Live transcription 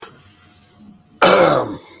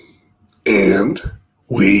And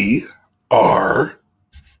we are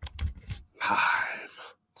live.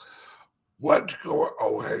 What's going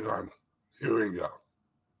Oh, hang on. Here we go.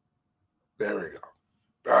 There we go.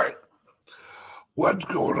 All right. What's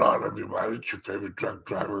going on, everybody? It's your favorite truck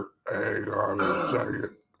driver. Hang on a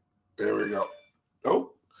second. There we go.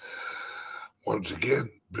 Oh, once again,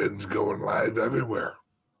 Ben's going live everywhere.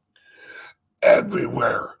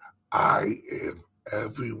 Everywhere. I am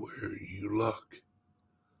everywhere you look.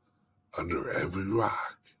 Under every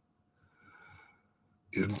rock.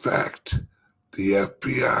 In fact, the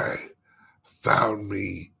FBI found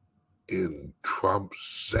me in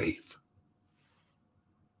Trump's safe.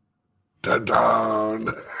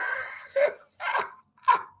 Dun-dun!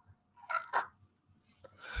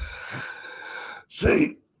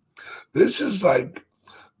 See, this is like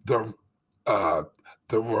the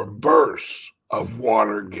reverse of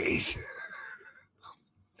Watergate.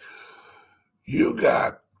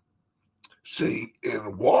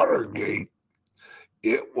 In Watergate,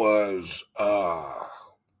 it was the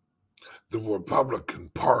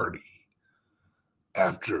Republican Party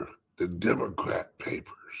after the Democrat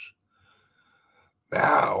papers.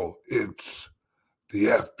 Now it's the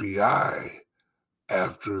FBI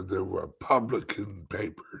after the Republican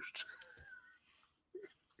papers.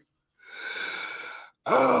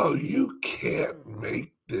 Oh, you can't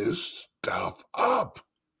make this stuff up.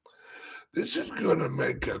 This is going to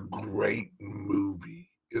make a great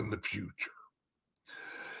movie in the future.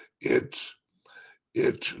 It's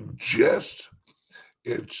just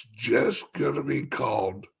going to be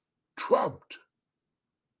called Trumped.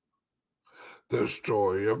 The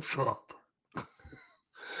story of Trump.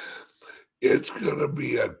 It's going to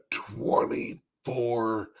be a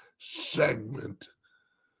 24 segment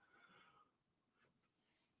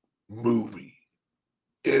movie.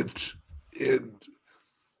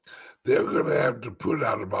 They're going to have to put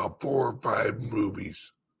out about 4 or 5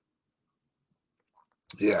 movies.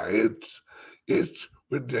 Yeah, it's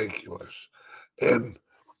ridiculous. And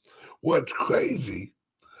what's crazy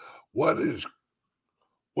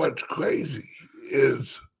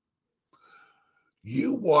is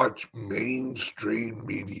you watch mainstream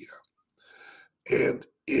media and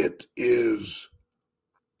it's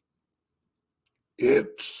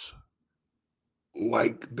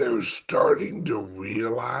like they're starting to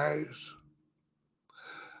realize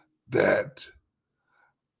that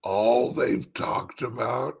all they've talked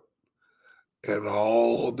about and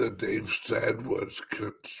all that they've said was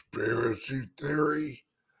conspiracy theory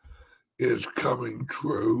is coming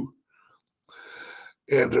true.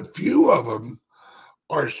 And a few of them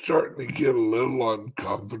are starting to get a little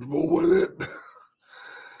uncomfortable with it.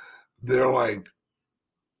 They're like,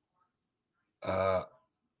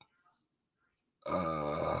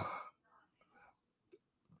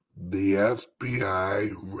 the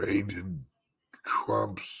FBI raided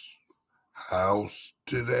Trump's house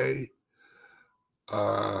today.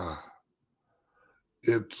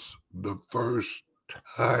 It's the first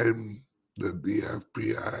time that the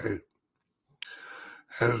FBI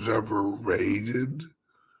has ever raided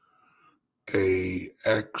a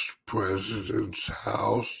ex-president's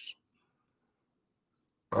house.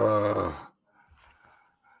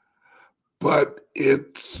 But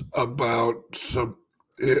it's about some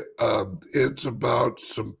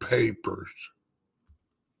papers.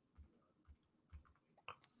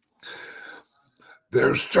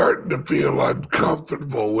 They're starting to feel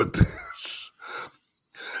uncomfortable with this.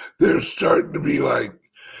 They're starting to be like,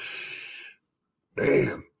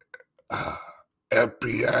 man,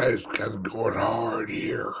 FBI is kind of going hard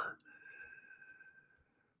here.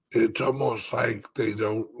 It's almost like they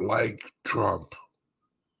don't like Trump.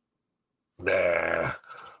 Nah,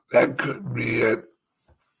 that couldn't be it.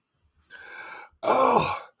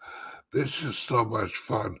 Oh, this is so much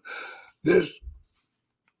fun.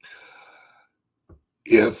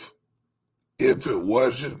 If it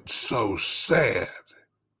wasn't so sad,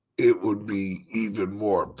 it would be even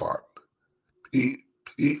more fun.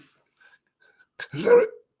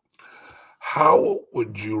 How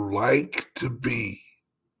would you like to be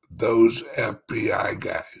those FBI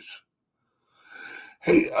guys?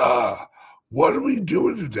 Hey, what are we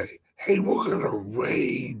doing today? Hey, we're going to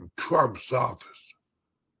raid Trump's office.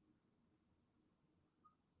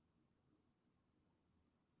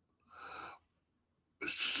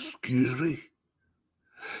 Excuse me?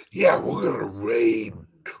 Yeah, we're going to raid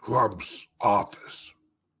Trump's office.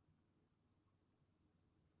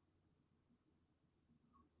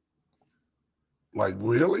 Like,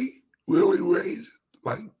 really? Really raid?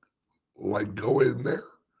 Like go in there?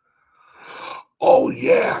 Oh,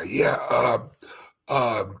 yeah.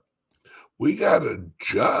 We got a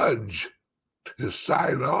judge to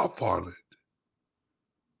sign off on it.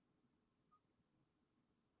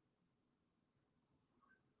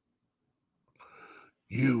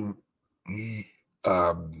 You, you,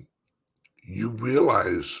 um, you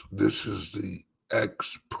realize this is the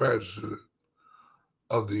ex-president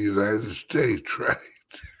of the United States, right?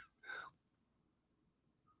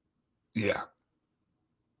 Yeah.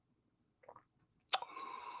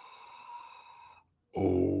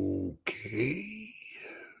 Okay.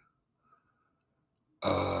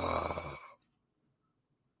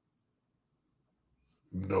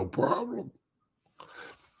 No problem.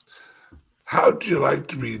 How'd you like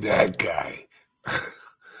to be that guy?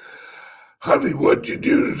 Honey, what'd you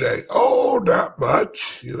do today? Oh, not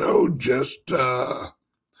much.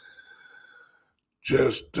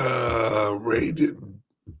 Just raided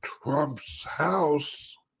Trump's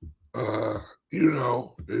house. Uh,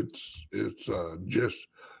 it's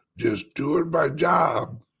just doing my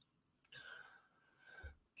job.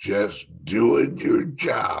 Just doing your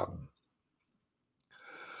job.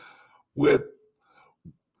 With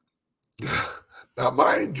now,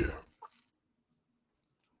 mind you,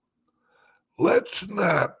 let's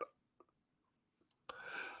not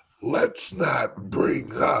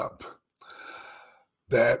bring up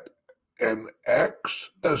that an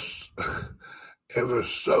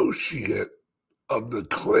associate of the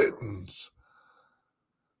Clintons,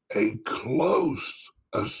 a close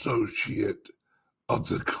associate of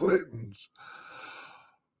the Clintons,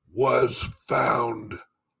 was found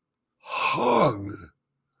hung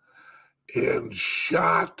and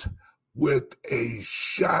shot with a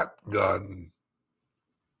shotgun.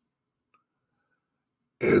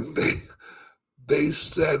 And they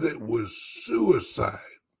said it was suicide.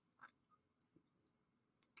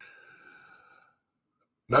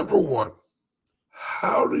 Number one,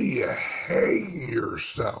 how do you hang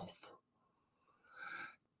yourself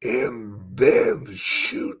and then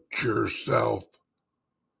shoot yourself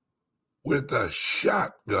with a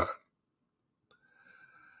shotgun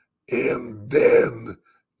and then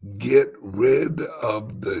get rid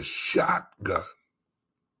of the shotgun?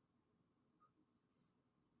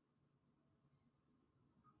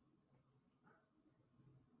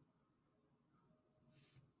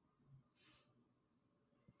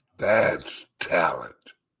 That's talent.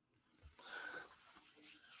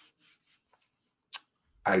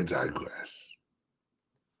 I digress.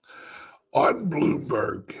 On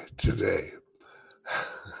Bloomberg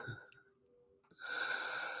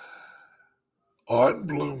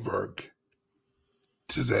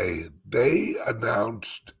today, they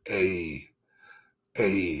announced a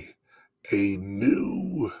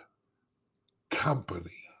new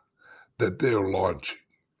company that they're launching.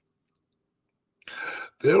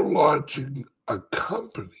 They're launching a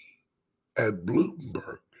company at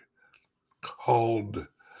Bloomberg called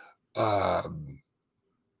the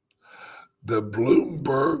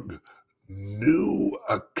Bloomberg New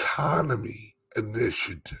Economy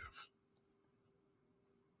Initiative.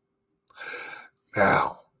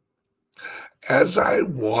 Now, as I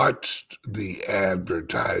watched the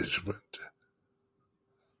advertisement,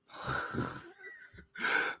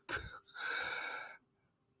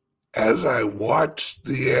 as I watched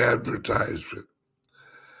the advertisement,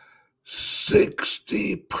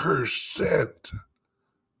 60%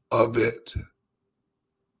 of it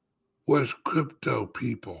was crypto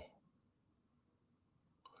people.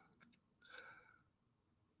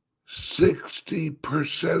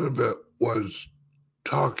 60% of it was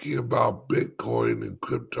talking about Bitcoin and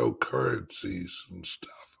cryptocurrencies and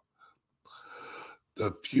stuff.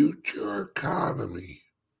 The future economy.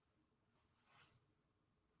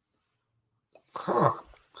 Huh.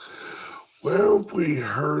 Where have we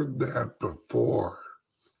heard that before?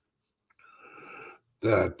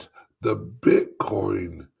 That the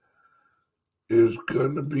Bitcoin is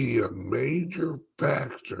going to be a major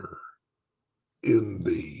factor in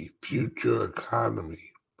the future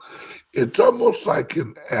economy. It's almost like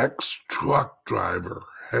an ex-truck driver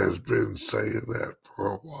has been saying that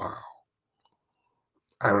for a while.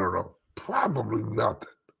 I don't know. Probably nothing.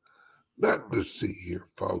 Nothing to see here,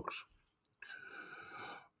 folks.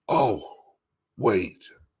 Oh, wait.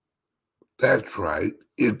 That's right.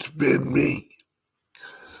 It's been me.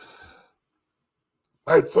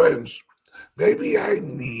 My friends, maybe I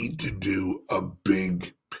need to do a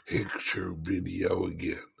big picture video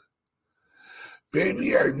again.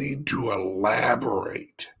 Maybe I need to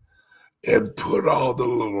elaborate and put all the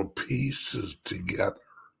little pieces together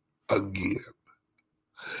again.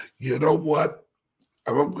 You know what?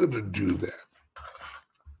 I'm going to do that.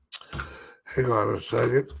 Hang on a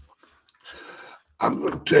second. I'm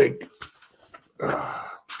going to take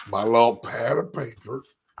my little pad of paper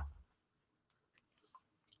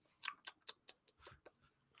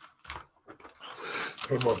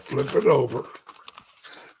I'm going to flip it over,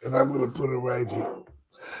 and I'm going to put it right here.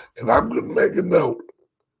 And I'm going to make a note.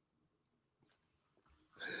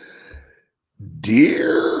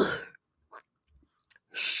 Dear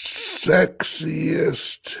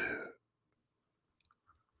sexiest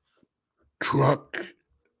truck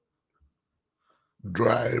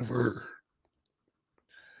driver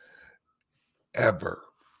ever.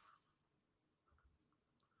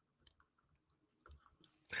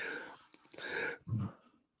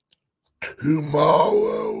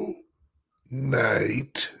 Tomorrow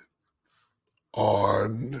night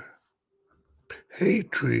on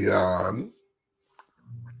Patreon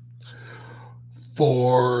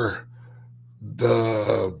for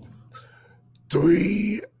the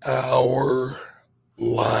 3-hour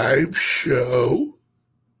live show.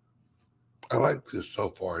 I like this so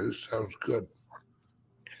far. This sounds good.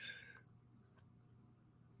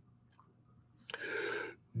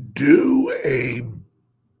 Do a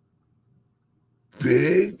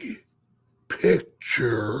big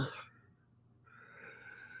picture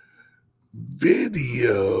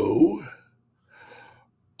video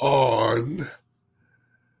on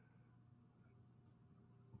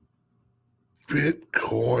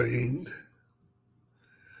Bitcoin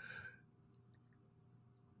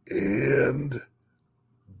and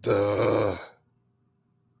the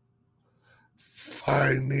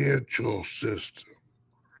financial system.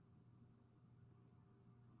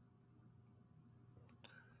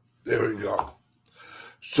 There we go.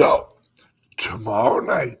 So, tomorrow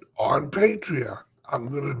night on Patreon, I'm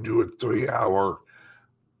going to do a 3-hour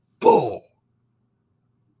full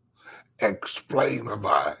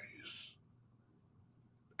explain-a-vise.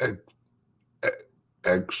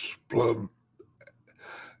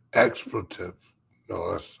 Expletive.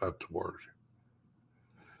 No, that's not the word.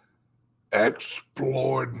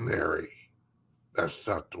 Extraordinary. That's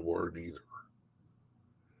not the word either.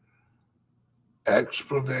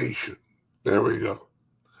 Explanation. There we go.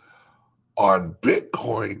 On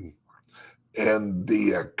Bitcoin and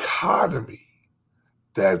the economy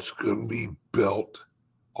that's going to be built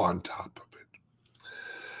on top of it.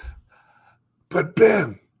 But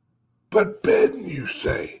Ben, you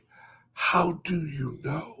say, how do you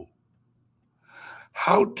know?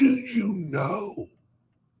 How do you know?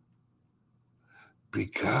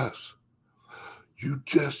 Because you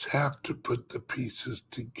just have to put the pieces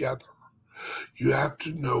together. You have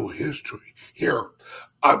to know history. Here,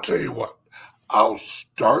 I'll tell you what. I'll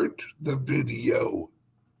start the video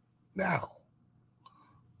now.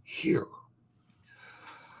 Here.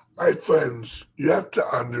 My friends, you have to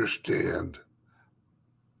understand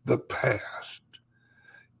the past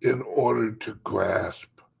in order to grasp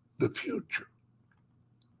the future.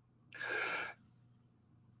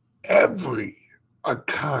 Every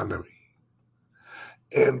economy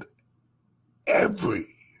and every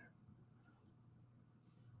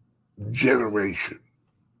generation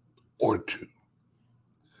or two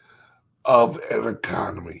of an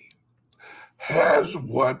economy has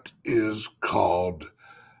what is called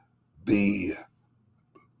the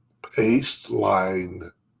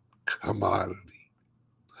baseline commodity,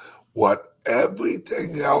 what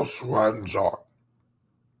everything else runs on.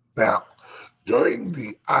 Now, during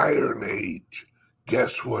the Iron Age,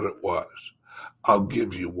 guess what it was? I'll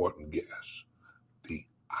give you one guess. The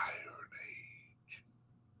Iron Age.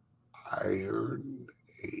 Iron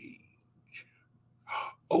Age.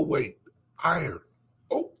 Oh, wait, iron.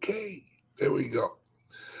 Okay, there we go.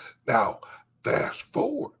 Now, fast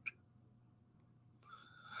forward.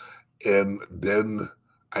 And then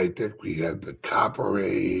I think we had the Copper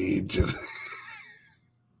Age and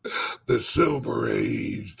the Silver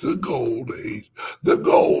Age, the Gold Age, the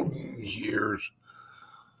Golden Years.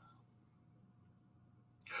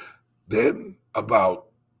 Then about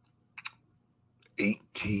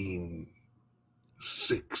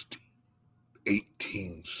 1860,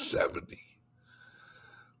 1870,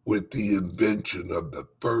 with the invention of the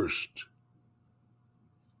first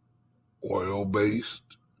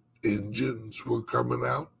oil-based engines were coming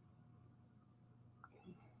out.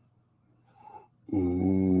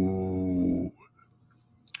 Ooh.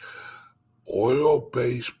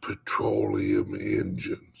 Oil-based petroleum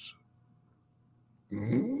engines.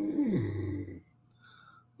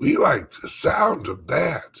 We like the sound of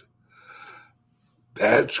that.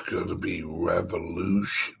 That's going to be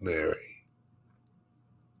revolutionary.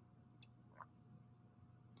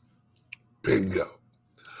 Bingo.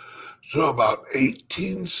 So about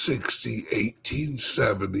 1860,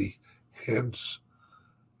 1870, hence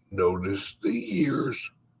notice the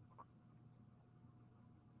years.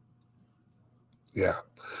 Yeah.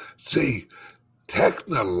 See,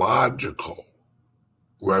 technological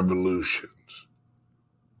revolutions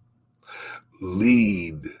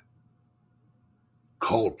lead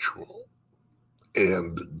cultural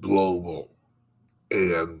and global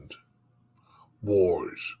and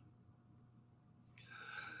wars.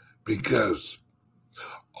 Because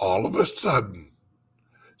all of a sudden,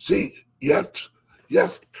 see, you have to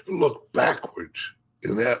look backwards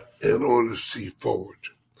in order to see forward.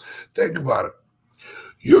 Think about it.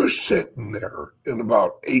 You're sitting there in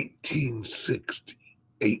about 1860,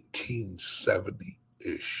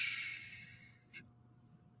 1870-ish.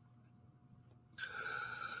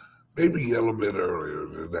 Maybe a little bit earlier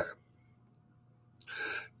than that.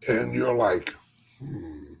 And you're like,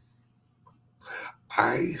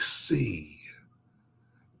 I see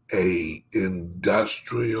a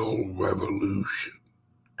industrial revolution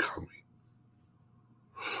coming.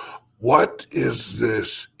 What is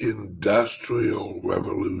this industrial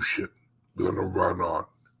revolution going to run on?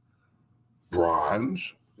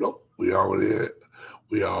 Bronze? Nope, we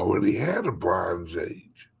already had a Bronze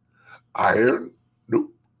Age. Iron?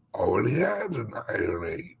 Nope, already had an Iron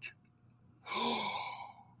Age.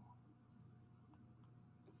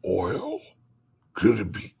 Oil? Could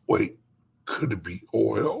it be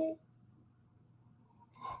oil?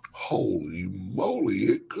 Holy moly,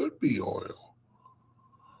 it could be oil.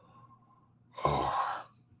 Oh,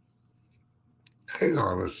 hang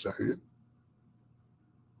on a second.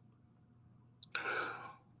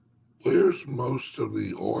 Where's most of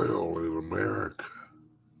the oil in America?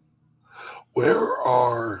 Where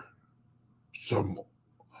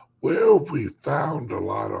have we found a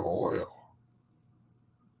lot of oil?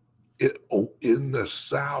 In the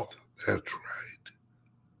South, that's right.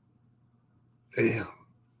 Damn.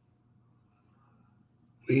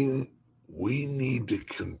 We need to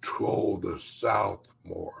control the South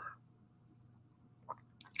more.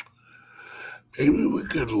 Maybe we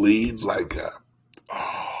could lead like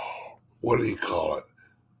what do you call it?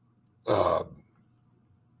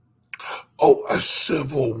 A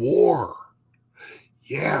civil war.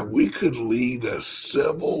 Yeah, we could lead a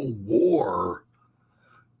civil war,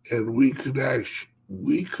 and we could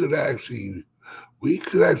actually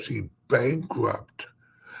bankrupt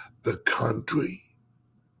the country.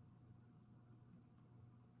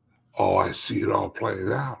 Oh, I see it all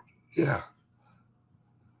playing out. Yeah.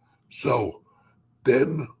 So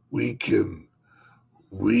then we can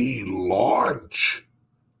relaunch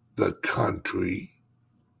the country,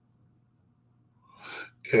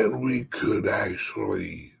 and we could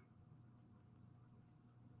actually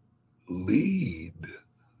lead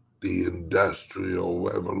the Industrial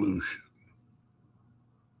Revolution.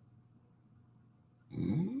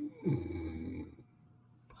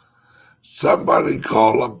 Somebody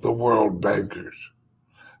call up the world bankers.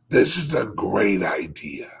 This is a great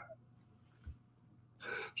idea.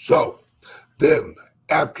 So then,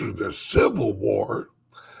 after the Civil War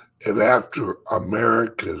and after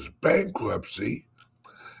America's bankruptcy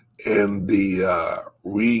and the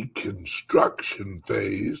Reconstruction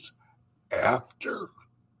phase after,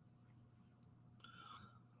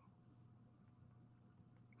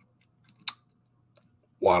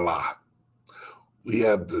 voila, we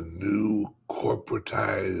have the new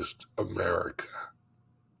corporatized America.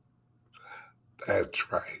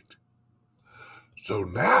 That's right. So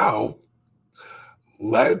now,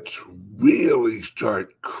 let's really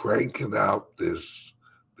start cranking out this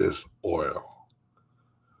oil.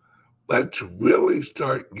 Let's really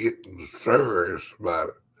start getting serious about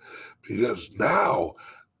it, because now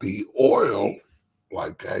the oil,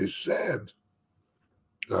 like I said,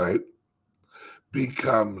 right,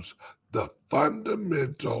 becomes the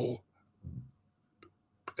fundamental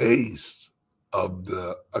base of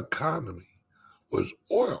the economy was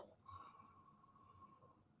oil.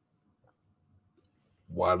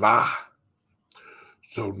 Voila.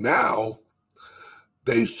 So now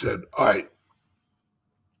they said, all right,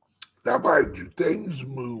 now mind you, things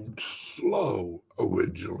moved slow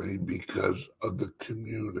originally because of the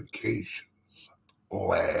communications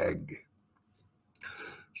lag.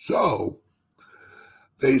 So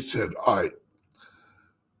they said, all right,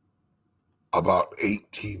 about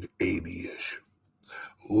 1880-ish,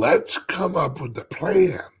 let's come up with a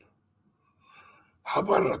plan. How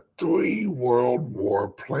about a 3 World War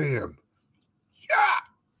plan? Yeah.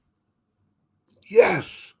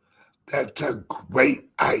 Yes, that's a great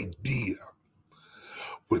idea.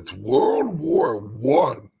 With World War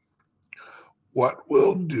I, what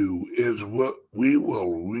we'll do is we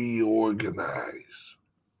will reorganize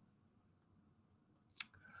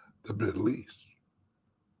the Middle East.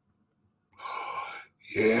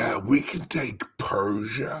 Yeah, we can take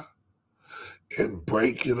Persia and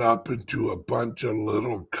break it up into a bunch of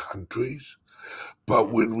little countries.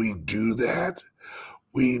 But when we do that,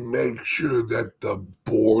 we make sure that the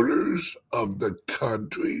borders of the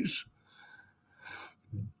countries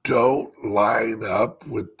don't line up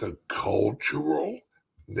with the cultural,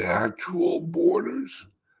 natural borders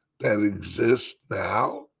that exist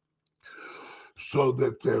now, so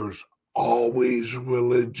that there's always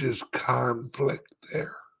religious conflict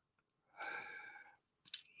there.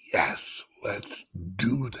 Yes, let's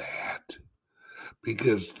do that,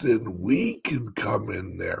 because then we can come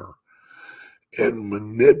in there and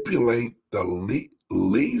manipulate the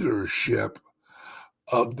leadership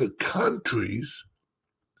of the countries,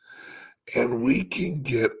 and we can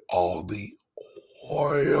get all the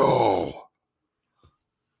oil.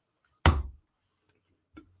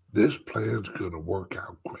 This plan's going to work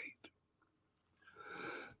out great.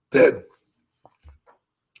 Then,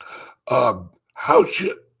 how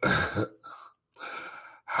should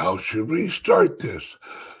how should we start this?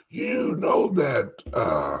 You know that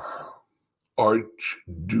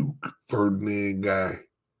Archduke Ferdinand guy?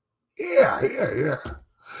 Yeah.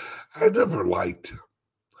 I never liked him.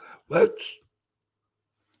 Let's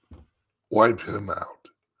wipe him out.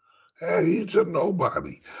 Hey, he's a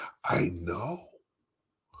nobody. I know.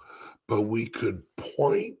 But we could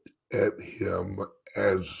point at him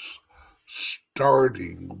as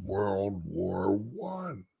starting World War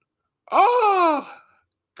One. Ah,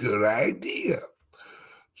 good idea.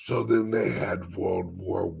 So then they had World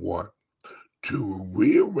War One to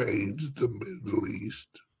rearrange the Middle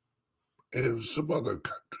East and some other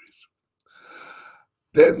countries.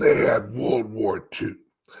 Then they had World War II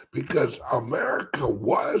because America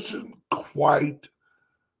wasn't quite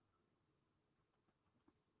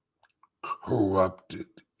corrupted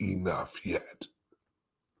enough yet.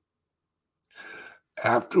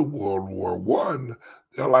 After World War One,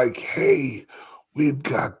 they're like, hey, we've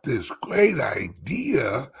got this great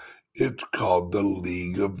idea. It's called the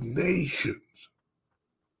League of Nations.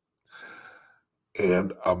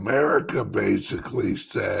 And America basically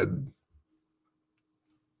said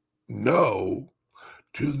no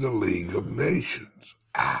to the League of Nations.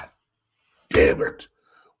 Ah, damn it.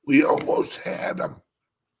 We almost had them.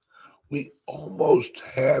 We almost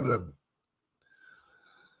had them.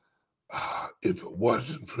 If it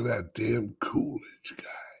wasn't for that damn Coolidge guy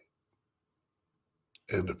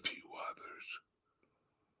and a few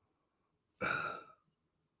others.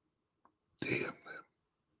 Damn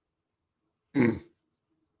them.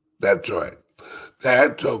 That's right.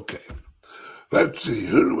 That's okay. Let's see.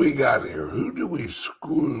 Who do we got here? Who do we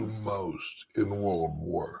screw most in World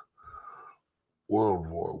War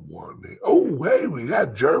One? Oh, hey, we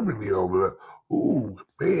got Germany over there. Ooh,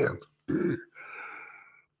 man.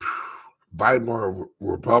 Weimar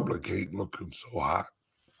Republic ain't looking so hot.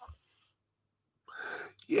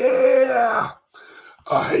 Yeah.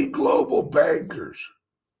 Hey, global bankers.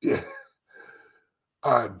 Yeah.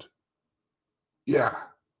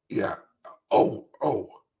 Yeah. Oh.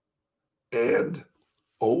 And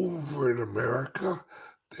over in America,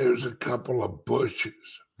 there's a couple of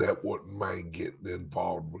Bushes that wouldn't mind getting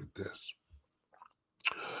involved with this.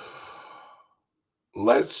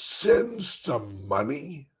 Let's send some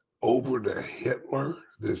money over to Hitler,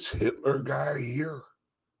 this Hitler guy here.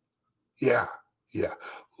 Yeah.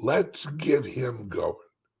 Let's get him going.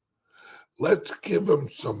 Let's give him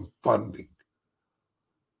some funding.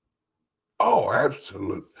 Oh,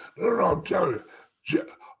 absolutely. No, I'm telling you,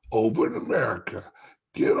 over in America,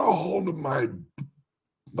 get a hold of my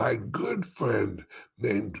good friend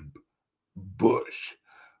named Bush.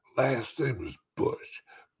 Last name is Bush.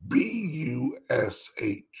 Bush.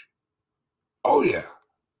 Oh, yeah.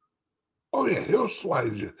 He'll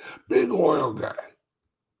slide you. Big oil guy.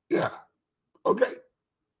 Yeah. Okay.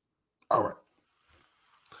 All right.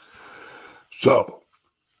 So,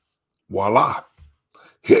 voila.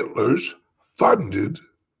 Hitler's funded,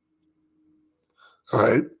 all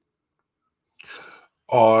right,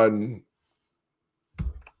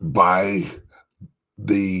 by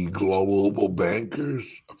the global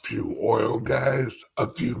bankers, a few oil guys, a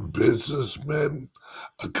few businessmen,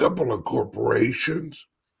 a couple of corporations.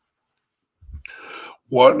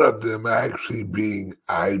 One of them actually being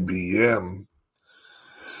IBM.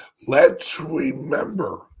 Let's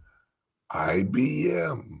remember,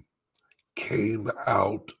 IBM came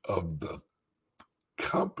out of the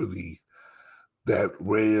company that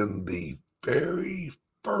ran the very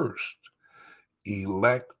first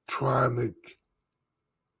electronic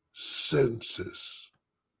census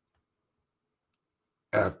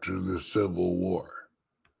after the Civil War.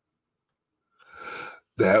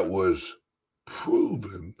 That was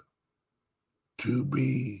proven to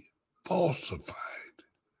be falsified,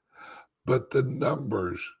 but the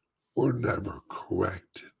numbers were never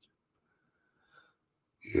corrected.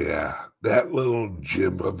 Yeah, that little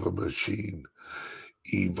gem of a machine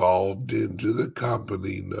evolved into the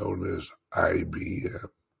company known as IBM.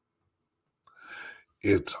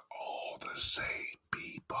 It's all the same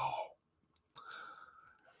people.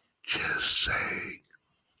 Just saying.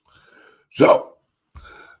 So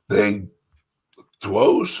they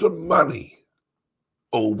throw some money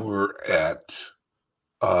over at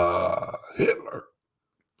Hitler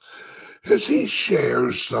as he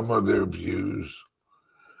shares some of their views.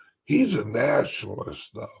 He's a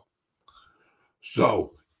nationalist, though.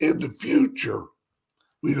 So in the future,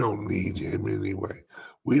 we don't need him anyway.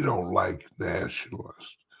 We don't like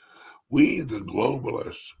nationalists. We, the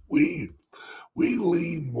globalists, we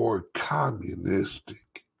lean more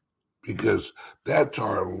communistic because that's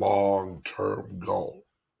our long-term goal.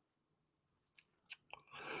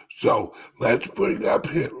 So let's bring up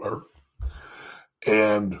Hitler,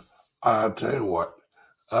 and I'll tell you what,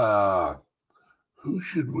 who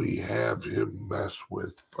should we have him mess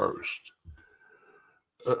with first?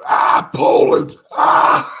 Poland.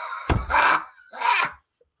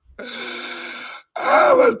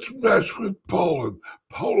 Let's mess with Poland.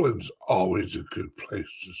 Poland's always a good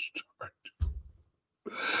place to start.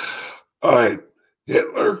 All right,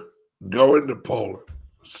 Hitler, go into Poland.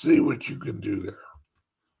 See what you can do there.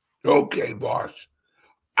 Okay, boss.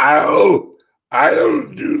 I'll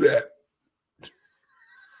do that.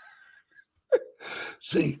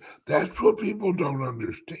 See, that's what people don't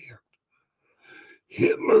understand.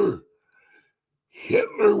 Hitler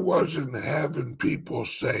wasn't having people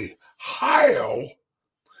say Heil.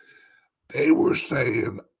 They were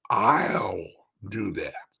saying, I'll do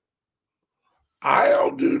that.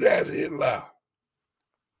 I'll do that, Hitler.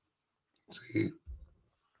 See?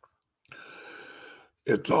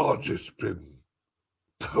 It's all just been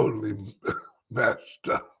totally messed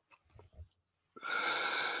up.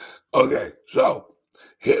 Okay, so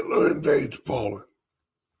Hitler invades Poland.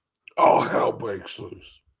 All hell breaks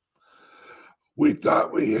loose. We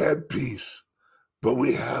thought we had peace, but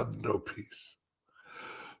we have no peace.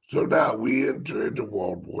 So now we enter into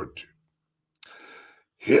World War II.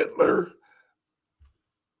 Hitler,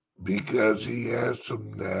 because he has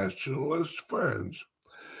some nationalist friends,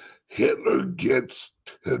 Hitler gets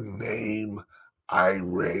to name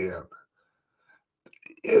Iran.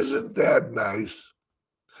 Isn't that nice?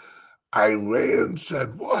 Iran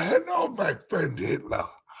said, well, hello, my friend Hitler.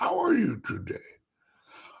 How are you today?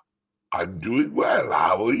 I'm doing well.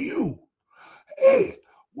 How are you? Hey,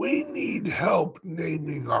 we need help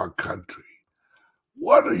naming our country.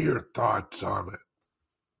 What are your thoughts on it?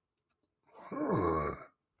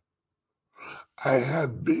 I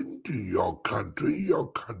have been to your country.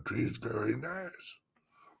 Your country is very nice.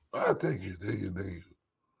 Thank you.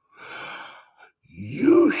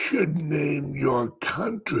 You should name your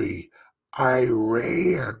country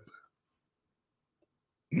Iran.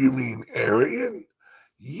 You mean Aryan?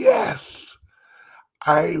 Yes,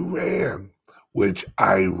 Iran, which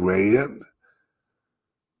Iran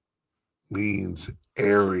means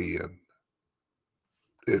Aryan,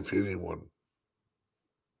 if anyone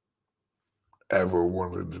ever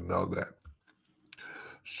wanted to know that.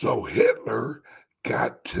 So Hitler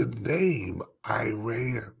got to name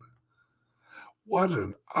Iran. What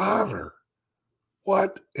an honor.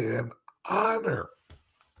 What an honor.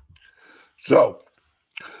 So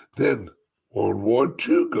then World War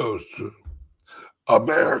II goes through.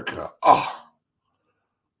 America,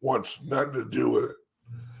 wants nothing to do with it.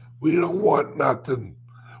 We don't want nothing.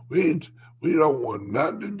 We don't want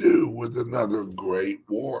nothing to do with another great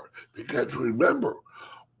war. Because remember,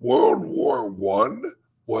 World War I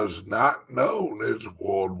was not known as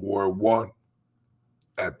World War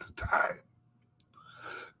I at the time.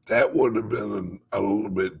 That would have been a little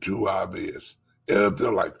bit too obvious. And if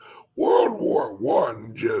they're like, World War I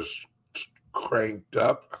just cranked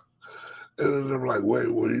up, and then I'm like,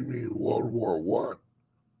 wait, what do you mean World War I?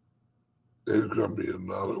 There's going to be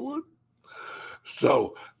another one?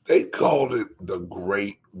 So they called it the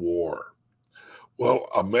Great War. Well,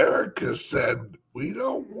 America said, we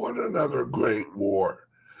don't want another great war.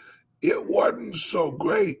 It wasn't so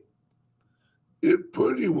great. It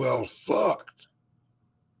pretty well sucked.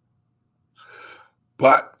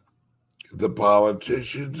 But the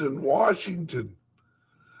politicians in Washington,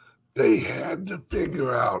 they had to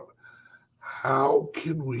figure out, how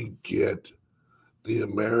can we get the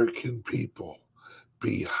American people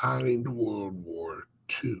behind World War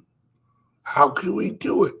II? How can we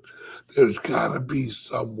do it? There's got to be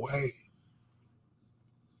some way.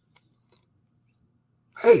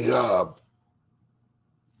 Hey,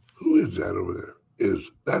 who is that over there?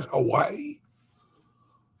 Is that Hawaii?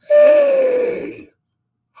 Hey,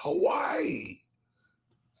 Hawaii.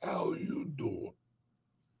 How you doing?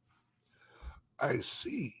 I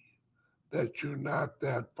see that you're not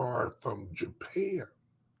that far from Japan.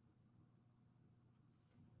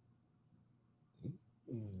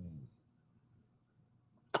 Hmm.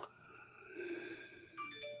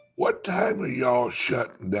 What time are y'all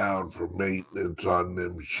shutting down for maintenance on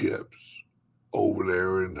them ships over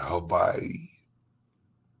there in Hawaii?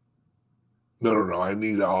 No. I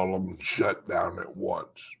need all of them shut down at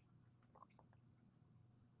once.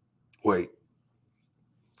 Wait.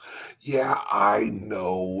 Yeah, I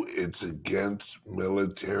know it's against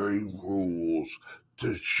military rules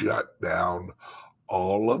to shut down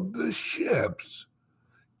all of the ships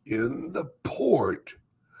in the port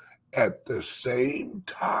at the same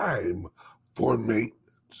time for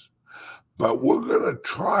maintenance. But we're going to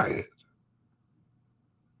try it,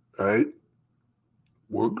 right?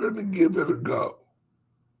 We're going to give it a go.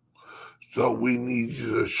 So we need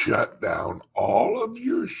you to shut down all of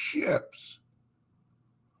your ships.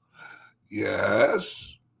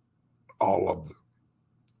 Yes, all of them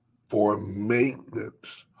for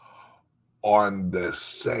maintenance on the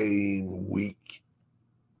same week.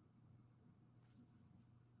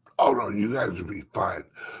 Oh no, you guys will be fine.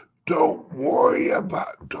 Don't worry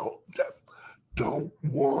about don't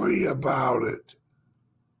worry about it.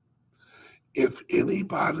 If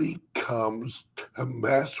anybody comes to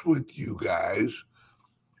mess with you guys,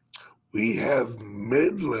 we have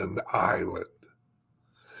Midland Island.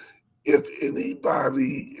 If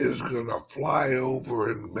anybody is going to fly over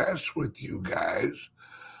and mess with you guys,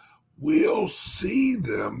 we'll see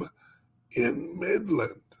them in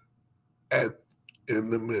Midland, in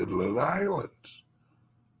the Midland Islands.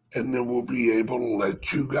 And then we'll be able to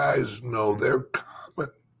let you guys know they're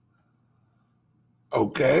coming.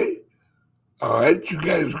 Okay? All right, you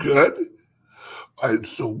guys good? All right,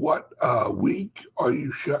 so what week are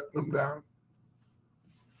you shutting them down?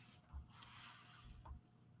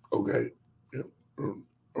 Okay. Yep.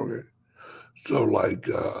 Okay. So like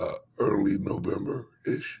early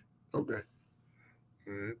November-ish. Okay.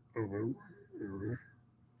 All right. November.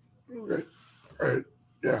 Okay. All right.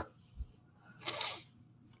 Yeah.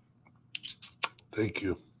 Thank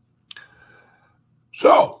you.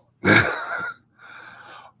 So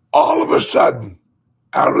all of a sudden,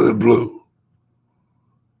 out of the blue,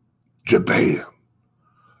 Japan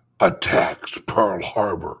attacks Pearl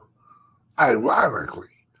Harbor. Ironically,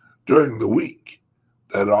 during the week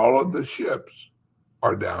that all of the ships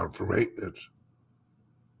are down for maintenance.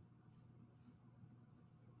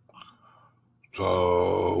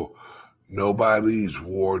 So nobody's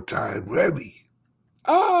wartime ready.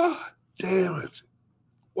 Ah, damn it.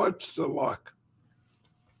 What's the luck?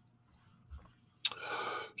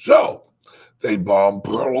 So they bomb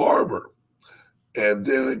Pearl Harbor, and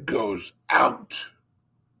then it goes out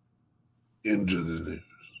into the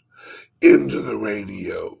news, into the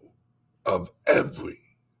radio of every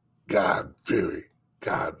God-fearing,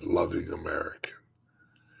 God-loving American.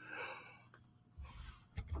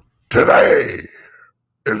 Today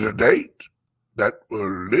is a date that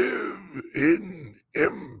will live in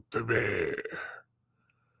infamy.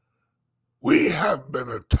 We have been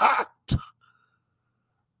attacked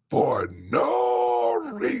for no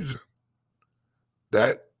reason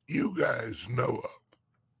that you guys know of.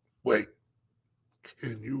 Wait,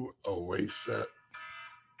 can you erase that?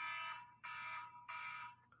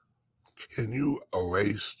 Can you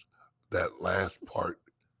erase that last part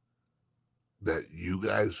that you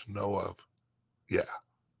guys know of? Yeah,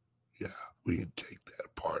 we can take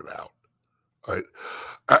that part out. All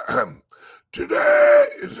right. Today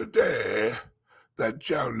is a day that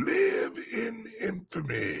shall live in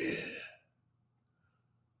infamy.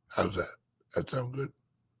 How's that? That sound good?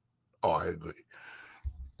 Oh, I agree.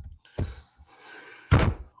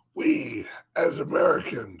 We, as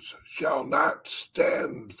Americans, shall not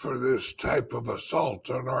stand for this type of assault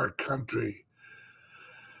on our country.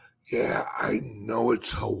 Yeah, I know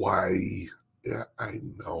it's Hawaii. Yeah, I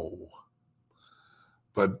know.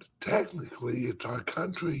 But technically, it's our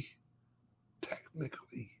country.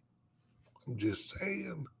 Technically. I'm just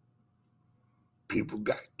saying. People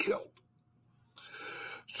got killed.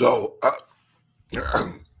 So,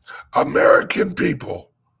 American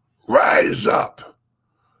people, rise up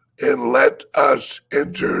and let us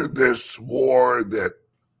enter this war that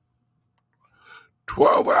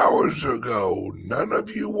 12 hours ago none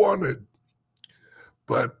of you wanted,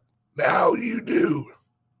 but now you do.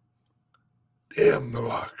 Damn the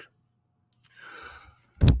luck.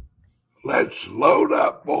 Let's load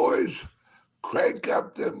up, boys. Crank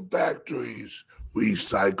up them factories.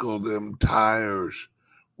 Recycle them tires.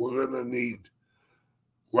 We're going to need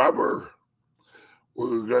rubber.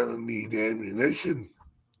 We're going to need ammunition.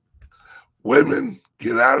 Women,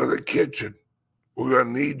 get out of the kitchen. We're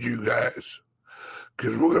going to need you guys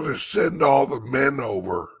because we're going to send all the men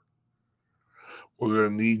over. We're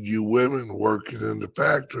going to need you women working in the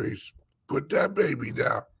factories. Put that baby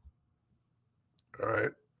down. All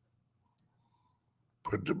right?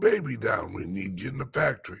 Put the baby down. We need you in the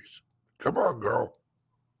factories. Come on, girl.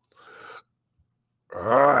 All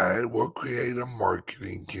right, we'll create a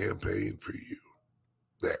marketing campaign for you.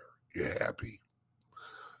 There, you happy?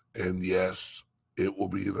 And yes, it will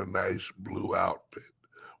be in a nice blue outfit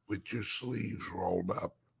with your sleeves rolled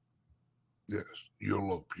up. Yes, you'll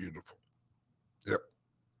look beautiful. Yep,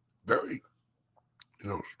 very,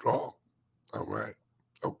 strong. All right.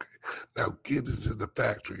 Okay. Now get into the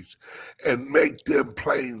factories and make them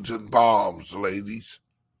planes and bombs, ladies.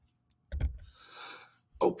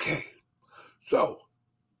 Okay. So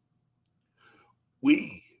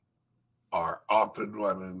we are off and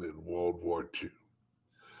running in World War II.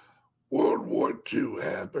 World War II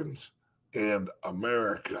happens and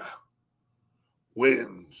America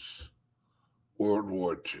wins World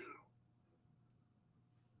War II.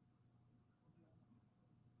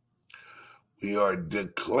 We are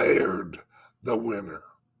declared the winner.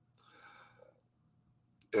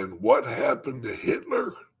 And what happened to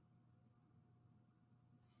Hitler?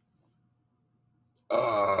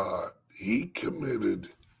 He committed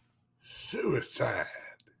suicide.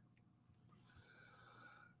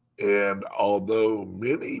 And although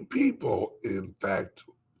many people, in fact,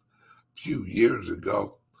 a few years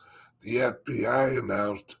ago, the FBI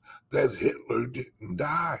announced that Hitler didn't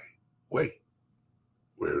die. Wait,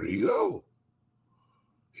 where'd he go?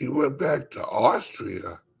 He went back to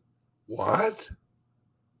Austria. What?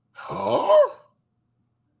 Huh?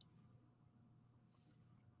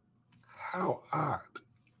 How odd.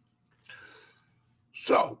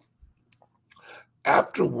 So,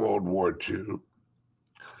 after World War II,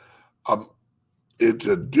 it's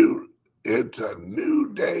a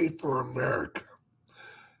new day for America.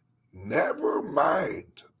 Never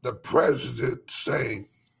mind the president saying,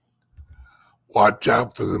 watch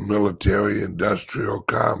out for the military-industrial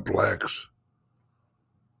complex.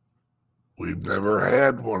 We've never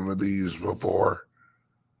had one of these before.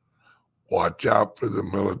 Watch out for the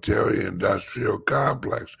military-industrial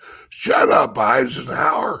complex. Shut up,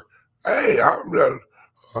 Eisenhower. Hey, I'm just,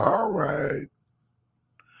 all right.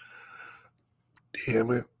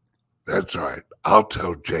 Damn it. That's all right. I'll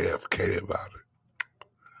tell JFK about it.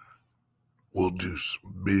 We'll do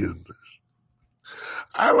some business.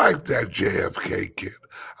 I like that JFK kid.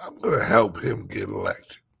 I'm going to help him get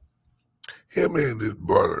elected. Him and his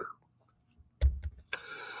brother.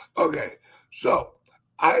 Okay, so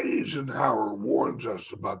Eisenhower warns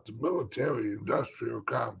us about the military-industrial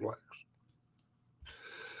complex.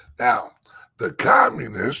 Now, the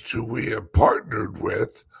communists who we have partnered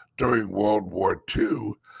with during World War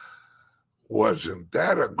II wasn't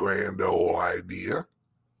that a grand old idea?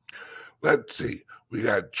 Let's see. We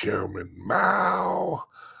got Chairman Mao.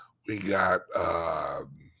 We got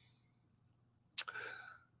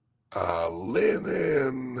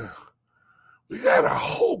Lenin. We got a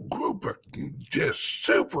whole group of just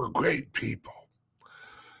super great people.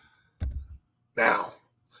 Now,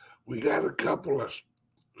 we got a couple of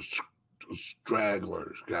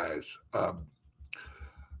stragglers, guys.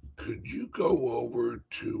 Could you go over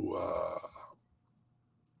to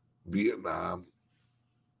Vietnam?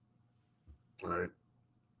 Right?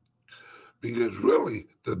 Because really,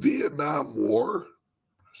 the Vietnam War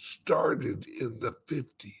started in the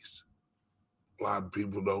 50s. A lot of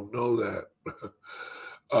people don't know that.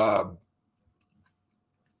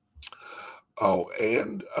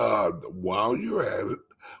 And while you're at it,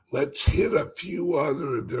 let's hit a few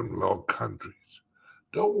other of them little countries.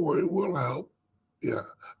 Don't worry, we'll help. Yeah,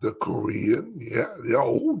 the Korean,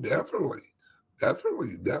 definitely.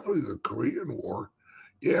 Definitely the Korean War.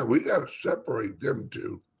 Yeah, we got to separate them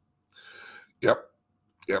too. Yep.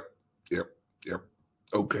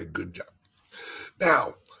 Okay, good job.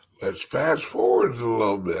 Now, let's fast forward a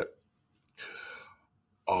little bit.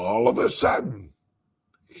 All of a sudden,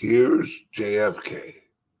 here's JFK.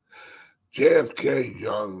 JFK,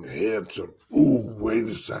 young, handsome. Ooh, wait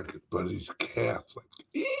a second, but he's Catholic.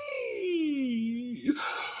 Eee!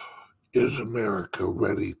 Is America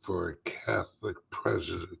ready for a Catholic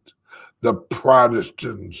president? The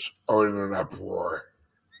Protestants are in an uproar.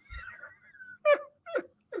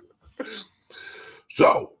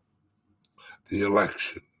 So, the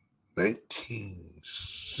election,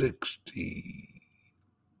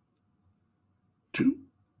 1962.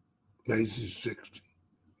 1960.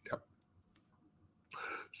 Yep.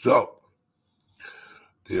 So,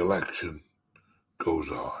 the election goes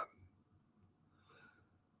on.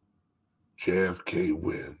 JFK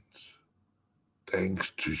wins thanks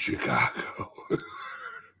to Chicago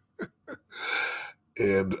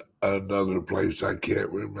and another place I can't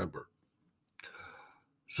remember.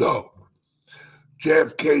 So,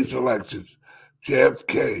 JFK's elections.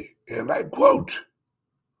 JFK, and I quote,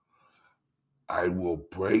 "I will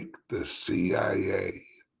break the CIA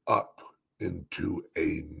up into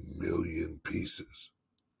 1,000,000 pieces."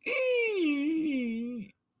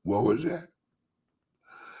 What was that?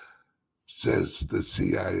 Says the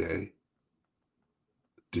CIA.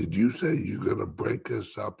 Did you say you're going to break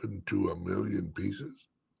us up into 1,000,000 pieces?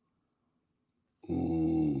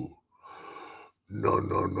 Ooh. No,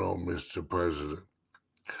 no, no, Mr. President.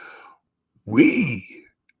 We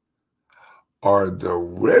are the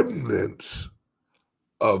remnants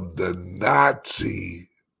of the Nazi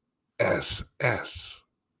SS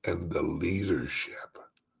and the leadership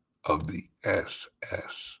of the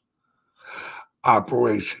SS.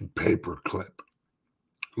 Operation Paperclip.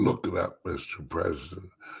 Look it up, Mr.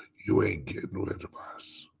 President. You ain't getting rid of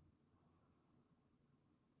us.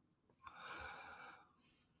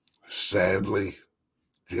 Sadly,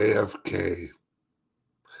 JFK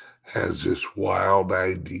has this wild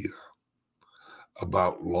idea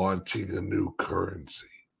about launching a new currency.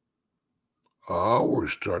 Oh, we're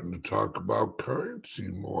starting to talk about currency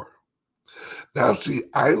more. Now, see,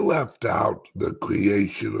 I left out the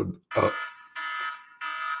creation of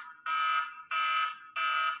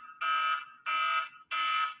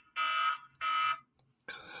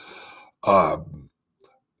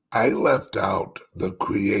I left out the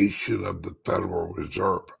creation of the Federal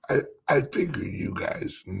Reserve. I figure you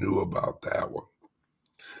guys knew about that one.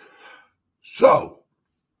 So,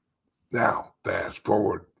 now, fast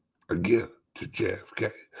forward again to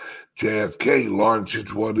JFK. JFK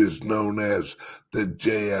launches what is known as the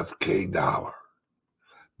JFK dollar,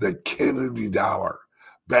 the Kennedy dollar,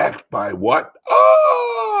 backed by what?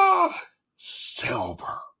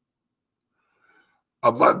 Silver.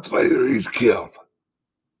 A month later, he's killed.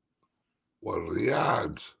 What are the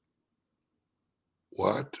odds?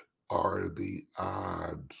 What are the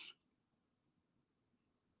odds?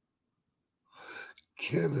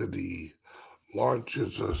 Kennedy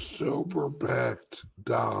launches a silver-backed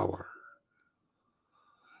dollar.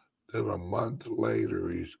 Then a month later,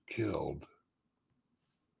 he's killed.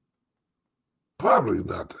 Probably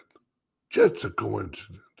nothing. Just a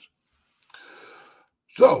coincidence.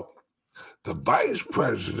 So, the vice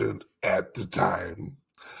president at the time,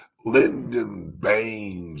 Lyndon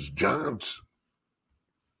Baines Johnson,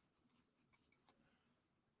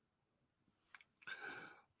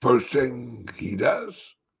 first thing he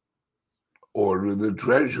does, order the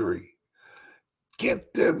Treasury.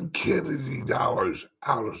 Get them Kennedy dollars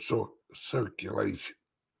out of circulation.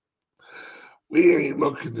 We ain't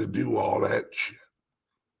looking to do all that shit.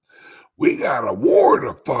 We got a war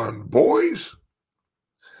to fund, boys.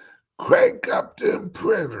 Crank up them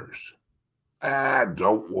printers.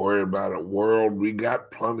 Don't worry about it, world. We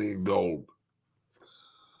got plenty of gold.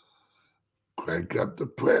 Crank up the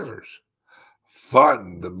printers.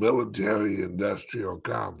 Fund the military-industrial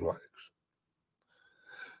complex.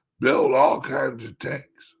 Build all kinds of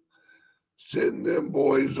tanks. Send them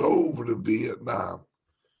boys over to Vietnam.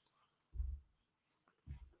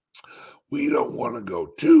 We don't want to go.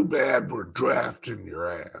 Too bad we're drafting your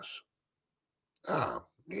ass. Oh,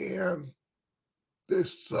 man,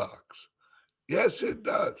 this sucks. Yes, it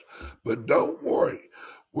does. But don't worry.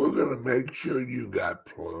 We're going to make sure you got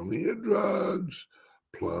plenty of drugs,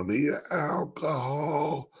 plenty of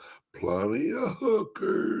alcohol, plenty of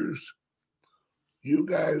hookers. You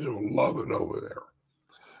guys will love it over there.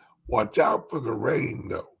 Watch out for the rain,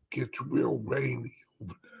 though. Gets real rainy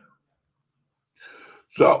over there.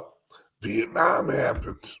 So, Vietnam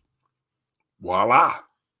happens. Voila.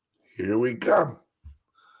 Here we come.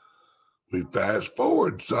 We fast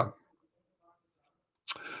forward some.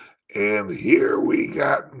 And here we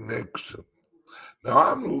got Nixon. Now,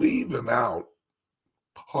 I'm leaving out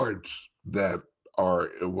parts that are,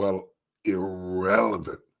 well,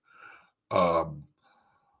 irrelevant.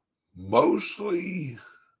 Mostly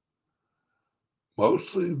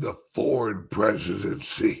the Ford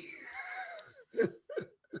presidency.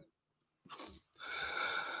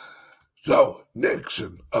 So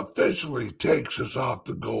Nixon officially takes us off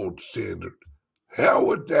the gold standard. Hell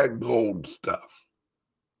with that gold stuff.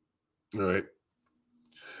 All right.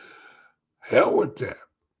 Hell with that.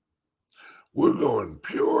 We're going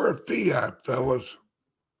pure fiat, fellas,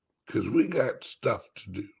 because we got stuff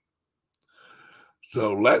to do.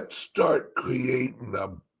 So let's start creating a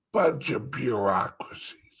bunch of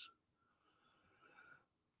bureaucracies.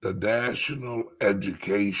 The national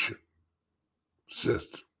education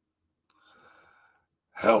system.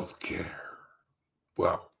 health care,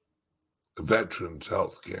 well, veterans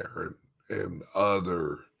health care and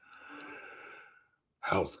other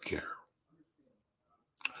health care.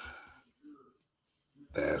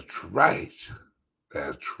 That's right.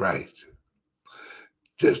 That's right.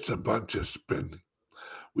 Just a bunch of spending.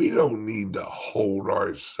 We don't need to hold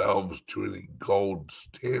ourselves to any gold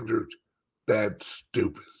standard. That's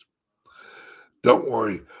stupid. Don't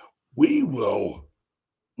worry. We will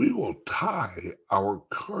tie our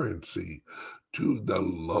currency to the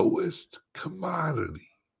lowest commodity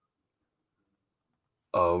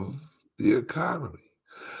of the economy.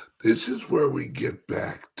 This is where we get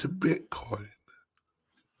back to Bitcoin.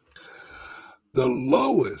 The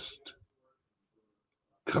lowest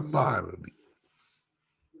commodity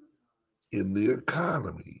in the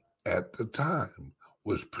economy at the time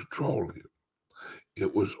was petroleum.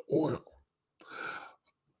 It was oil.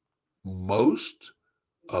 Most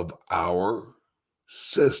of our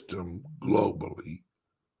system globally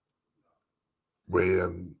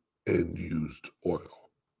ran and used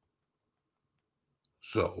oil.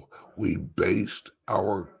 So we based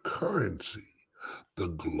our currency, the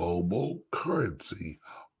global currency,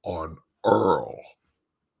 on oil.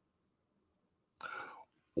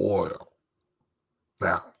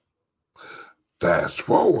 Now, fast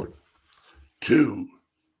forward to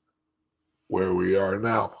where we are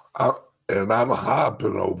now. And I'm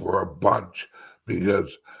hopping over a bunch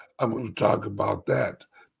because I'm going to talk about that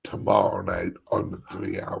tomorrow night on the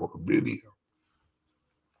 3-hour video.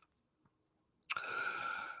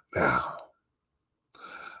 Now,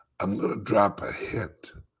 I'm going to drop a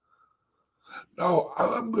hint. No,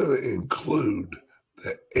 I'm going to include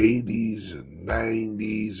the 80s and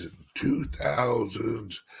 90s and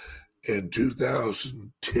 2000s and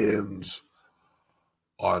 2010s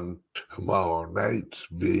on tomorrow night's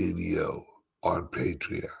video on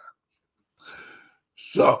Patreon.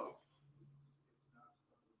 So,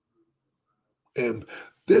 and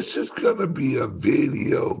this is going to be a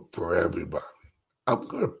video for everybody. I'm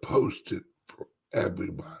going to post it for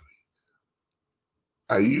everybody.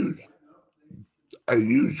 I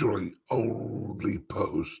usually only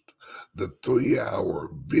post the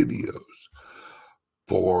 3-hour videos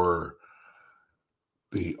for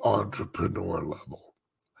the entrepreneur level.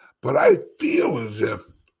 But I feel as if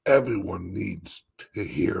everyone needs to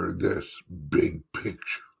hear this big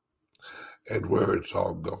picture and where it's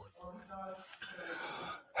all going.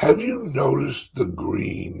 Have you noticed the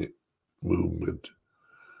green movement?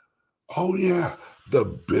 Oh, yeah, the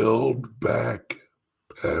Build Back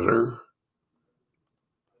Better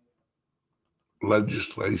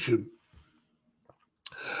legislation,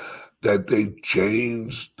 that they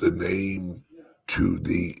changed the name to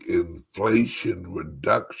the Inflation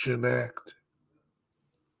Reduction Act.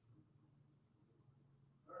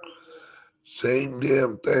 Same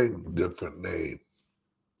damn thing, different name.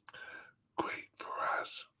 Great for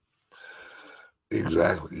us.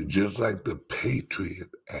 Exactly, just like the Patriot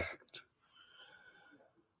Act.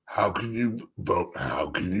 How can you vote? How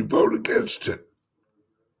can you vote against it?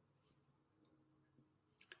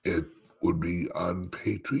 It would be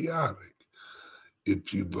unpatriotic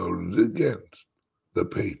if you voted against the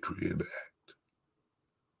Patriot Act.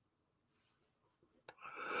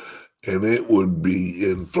 And it would be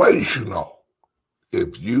inflational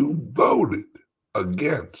if you voted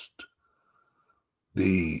against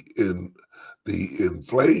the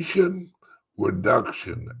Inflation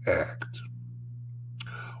Reduction Act.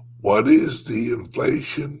 What is the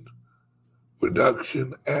Inflation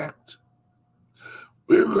Reduction Act?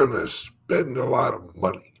 We're going to spend a lot of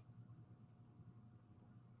money.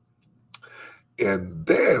 And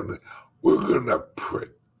then we're going to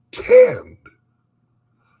pretend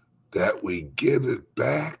that we get it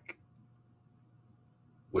back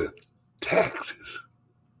with taxes.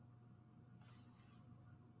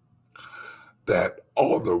 That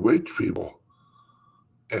all the rich people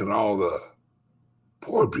and all the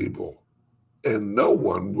poor people and no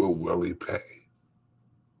one will really pay.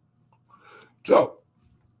 So,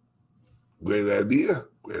 great idea,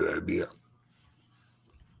 great idea.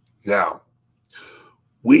 Now,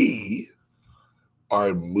 we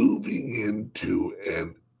are moving into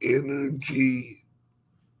an energy-based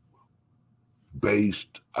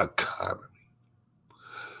economy.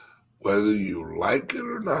 Whether you like it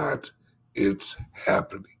or not, it's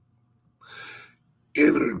happening.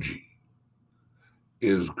 Energy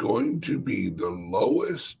is going to be the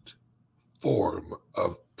lowest form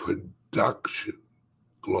of production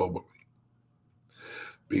globally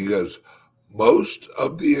because most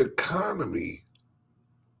of the economy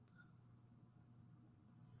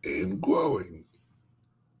and growing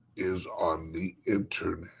is on the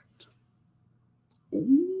internet.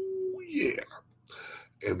 Ooh, yeah.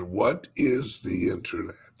 And what is the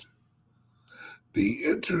internet? The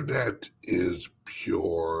internet is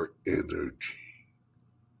pure energy.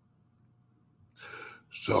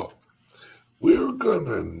 So we're going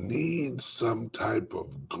to need some type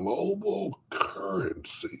of global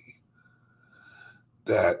currency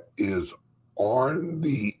that is on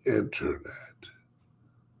the internet,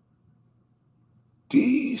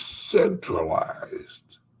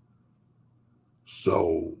 decentralized,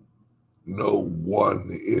 so no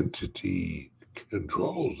one entity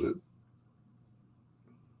controls it,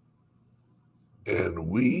 and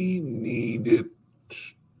we need it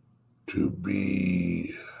to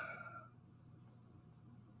be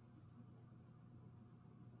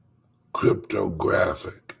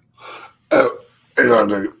cryptographic. Hang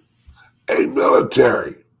on a second. Hey,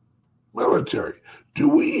 military, do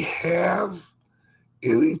we have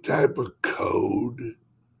any type of code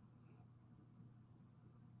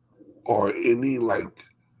or any like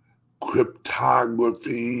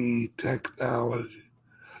cryptography technology?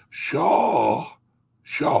 Shaw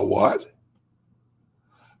what?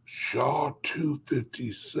 Shaw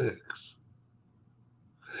 256.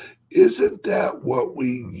 Isn't that what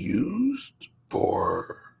we used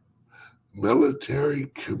for military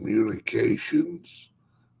communications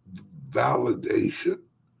validation?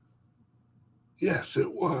 Yes,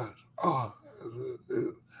 it was. Oh,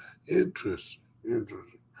 interesting.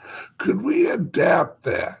 Interesting. Could we adapt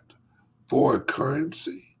that for a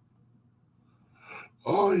currency?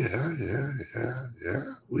 Oh,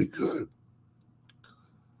 yeah, we could.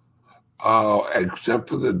 Oh, except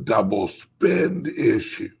for the double spend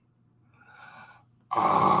issue.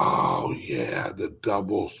 Oh, yeah, the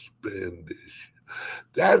double spend issue.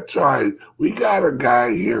 That's right. We got a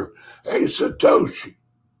guy here. Hey, Satoshi.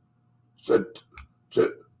 Sat-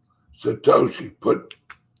 Sat- Satoshi, put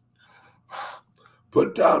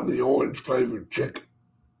down the orange flavored chicken.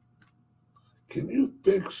 Can you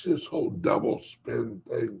fix this whole double spend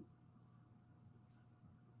thing?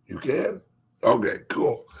 You can? Okay,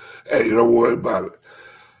 cool. Hey, don't worry about it.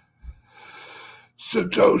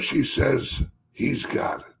 Satoshi says he's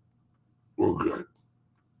got it. We're good.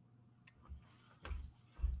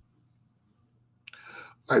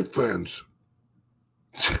 My friends,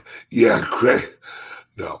 yeah, Craig.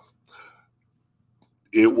 No,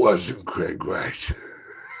 it wasn't Craig Wright.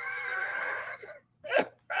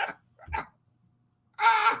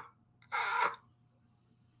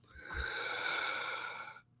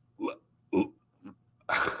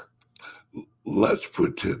 Let's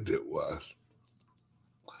pretend it was.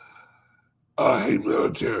 Hey,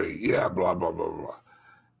 military. Yeah, blah, blah, blah, blah.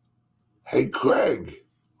 Hey, Craig.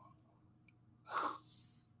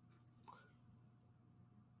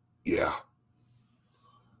 Yeah.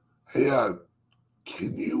 Hey,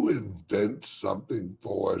 can you invent something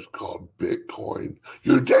for us called Bitcoin?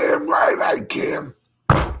 You're damn right I can.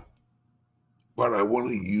 But I want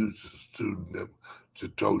to use the pseudonym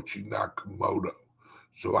Satoshi Nakamoto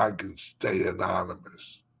so I can stay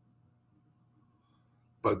anonymous.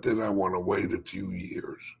 But then I want to wait a few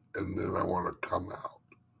years and then I want to come out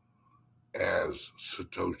as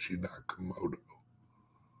Satoshi Nakamoto.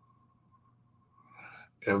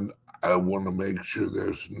 And I want to make sure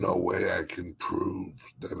there's no way I can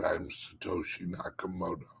prove that I'm Satoshi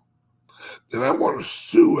Nakamoto. Then I want to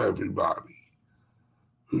sue everybody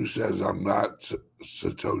who says I'm not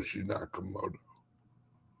Satoshi Nakamoto.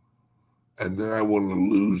 And then I want to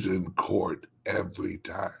lose in court every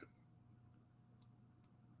time.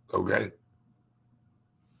 Okay?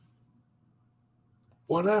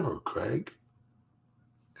 Whatever, Craig.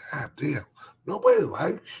 God damn. Nobody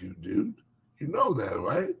likes you, dude. You know that,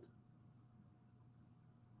 right?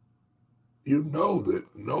 You know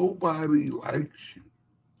that nobody likes you.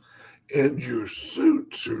 And your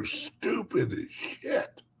suits are stupid as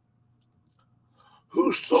shit.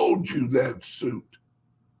 Who sold you that suit?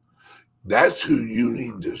 That's who you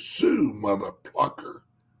need to sue, mother plucker.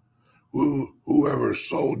 Whoever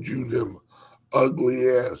sold you them ugly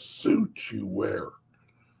ass suits you wear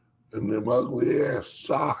and them ugly ass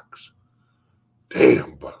socks.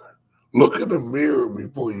 Damn, brother. Look in the mirror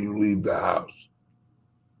before you leave the house.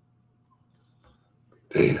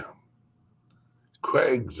 Damn.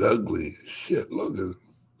 Craig's ugly as shit. Look at him.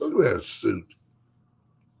 Look at that suit.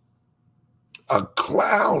 A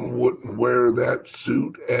clown wouldn't wear that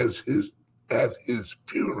suit at his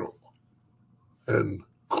funeral. And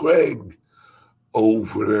Craig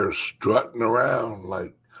over there strutting around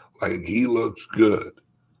like he looks good.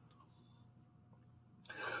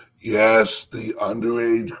 Yes, the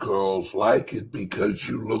underage girls like it because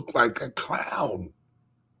you look like a clown.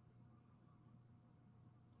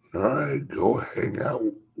 All right, go hang out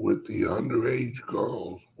with the underage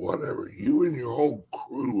girls, whatever. You and your whole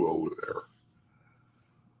crew over there.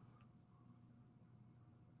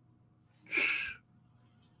 Shh.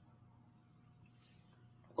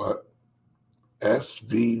 What?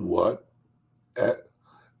 SV what?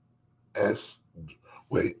 S.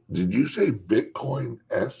 Wait, did you say Bitcoin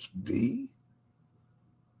SV?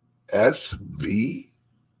 SV?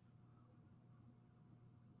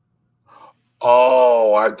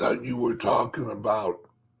 Oh, I thought you were talking about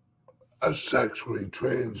a sexually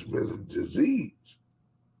transmitted disease.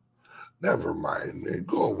 Never mind, man.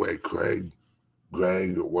 Go away, Craig.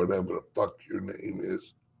 Greg, or whatever the fuck your name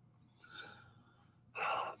is.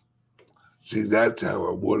 See, that's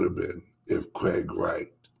how it would have been if Craig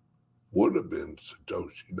Wright would have been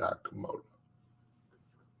Satoshi Nakamoto.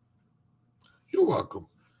 You're welcome.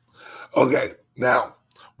 Okay, now,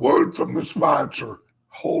 word from the sponsor.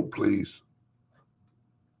 Hold, please.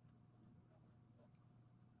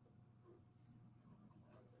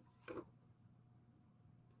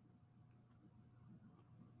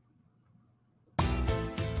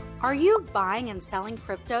 Are you buying and selling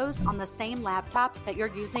cryptos on the same laptop that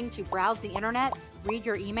you're using to browse the internet, read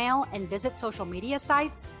your email, and visit social media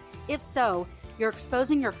sites? If so, you're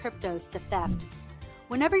exposing your cryptos to theft.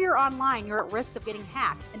 Whenever you're online, you're at risk of getting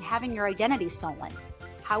hacked and having your identity stolen.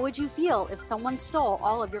 How would you feel if someone stole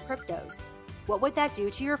all of your cryptos? What would that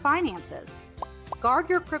do to your finances? Guard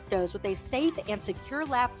your cryptos with a safe and secure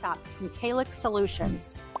laptop from Calyx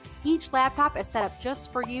Solutions. Each laptop is set up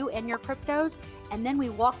just for you and your cryptos, and then we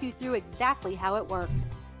walk you through exactly how it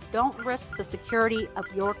works. Don't risk the security of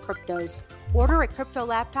your cryptos. Order a crypto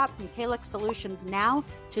laptop from Calyx Solutions now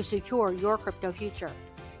to secure your crypto future.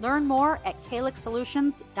 Learn more at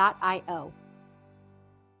calyxsolutions.io.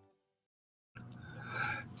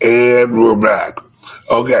 And we're back.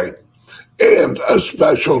 Okay, and a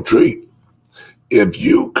special treat. If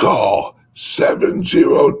you call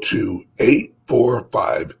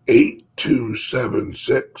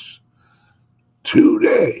 702-845-8276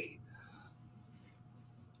 today,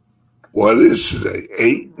 what is today?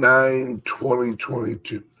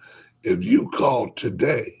 8/9/2022. If you call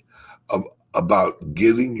today about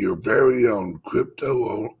getting your very own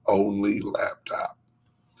crypto-only laptop,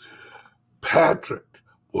 Patrick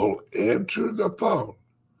will answer the phone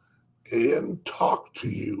and talk to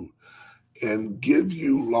you and give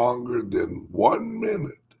you longer than 1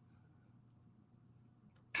 minute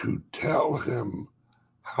to tell him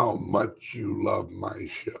how much you love my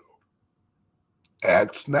show.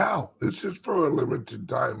 Act now. This is for a limited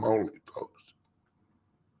time only, folks.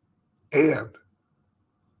 And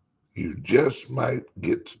you just might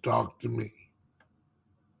get to talk to me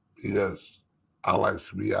because I like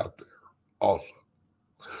to be out there also.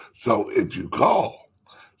 So if you call,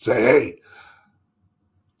 say, hey,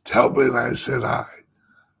 tell Ben I said hi.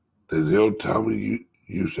 Then he'll tell me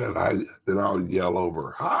you said hi. Then I'll yell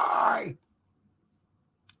over, hi.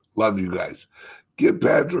 Love you guys. Give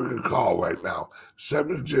Patrick a call right now,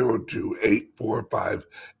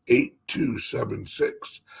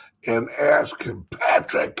 702-845-8276, and ask him,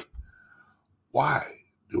 Patrick, why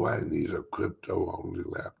do I need a crypto-only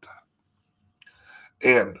laptop?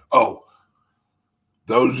 And,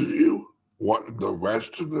 those of you wanting the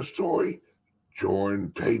rest of the story,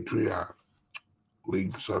 join Patreon.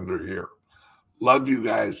 Links under here. Love you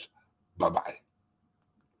guys. Bye-bye.